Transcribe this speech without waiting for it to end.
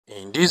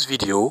In this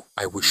video,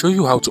 I will show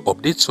you how to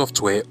update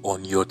software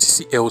on your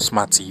TCL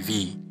Smart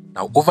TV.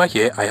 Now over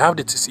here, I have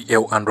the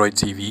TCL Android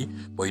TV,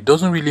 but it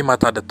doesn't really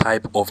matter the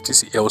type of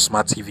TCL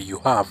Smart TV you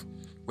have.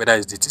 Whether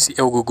it's the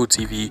TCL Google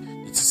TV,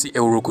 the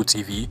TCL Roku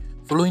TV,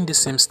 following the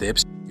same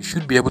steps, you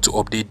should be able to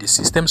update the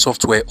system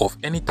software of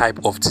any type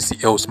of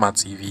TCL Smart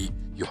TV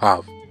you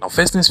have. Now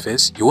first things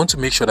first, you want to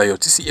make sure that your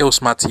TCL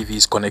Smart TV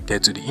is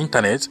connected to the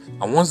internet,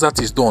 and once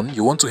that is done,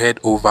 you want to head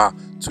over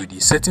to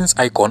the settings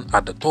icon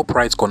at the top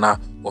right corner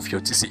of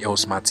your TCL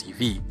Smart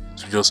TV.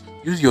 So just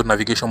use your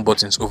navigation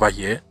buttons over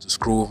here to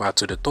scroll over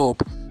to the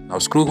top. Now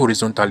scroll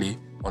horizontally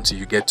until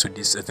you get to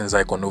this settings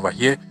icon over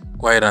here.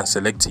 Go ahead and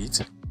select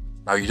it.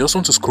 Now you just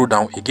want to scroll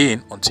down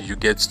again until you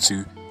get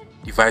to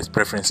device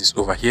preferences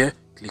over here.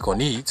 Click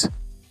on it.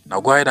 Now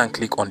go ahead and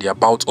click on the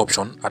about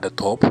option at the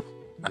top,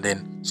 and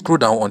then scroll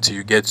down until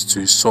you get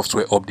to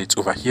software updates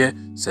over here.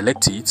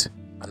 Select it,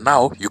 and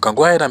now you can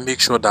go ahead and make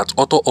sure that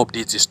auto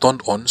update is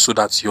turned on so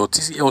that your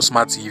TCL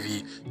Smart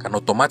TV can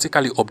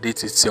automatically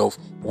update itself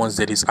once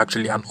there is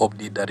actually an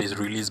update that is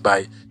released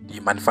by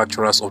the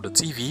manufacturers of the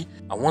TV.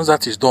 And once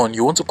that is done,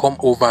 you want to come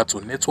over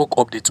to network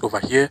updates over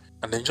here,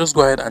 and then just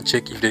go ahead and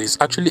check if there is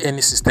actually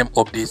any system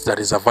updates that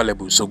is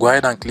available. So go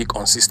ahead and click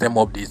on system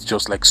updates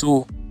just like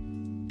so.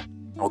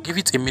 I'll give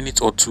it a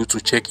minute or two to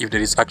check if there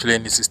is actually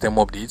any system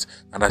updates,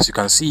 and as you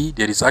can see,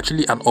 there is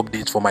actually an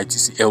update for my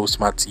TCL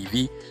Smart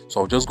TV. So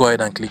I'll just go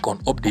ahead and click on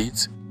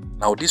update.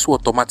 Now this will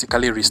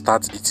automatically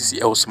restart the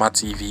TCL Smart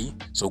TV,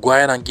 so go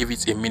ahead and give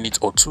it a minute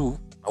or two.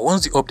 And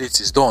once the update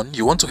is done,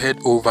 you want to head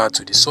over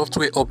to the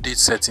software update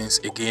settings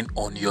again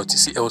on your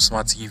TCL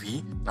Smart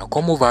TV. Now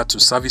come over to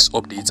service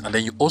updates, and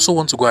then you also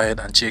want to go ahead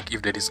and check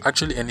if there is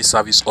actually any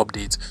service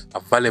update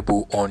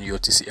available on your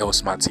TCL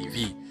Smart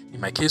TV. In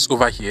my case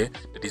over here,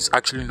 there is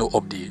actually no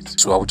update,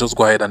 so I will just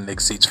go ahead and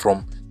exit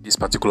from this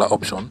particular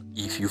option.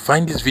 If you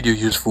find this video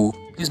useful,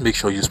 please make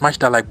sure you smash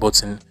that like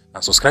button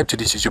and subscribe to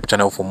this YouTube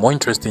channel for more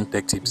interesting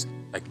tech tips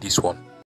like this one.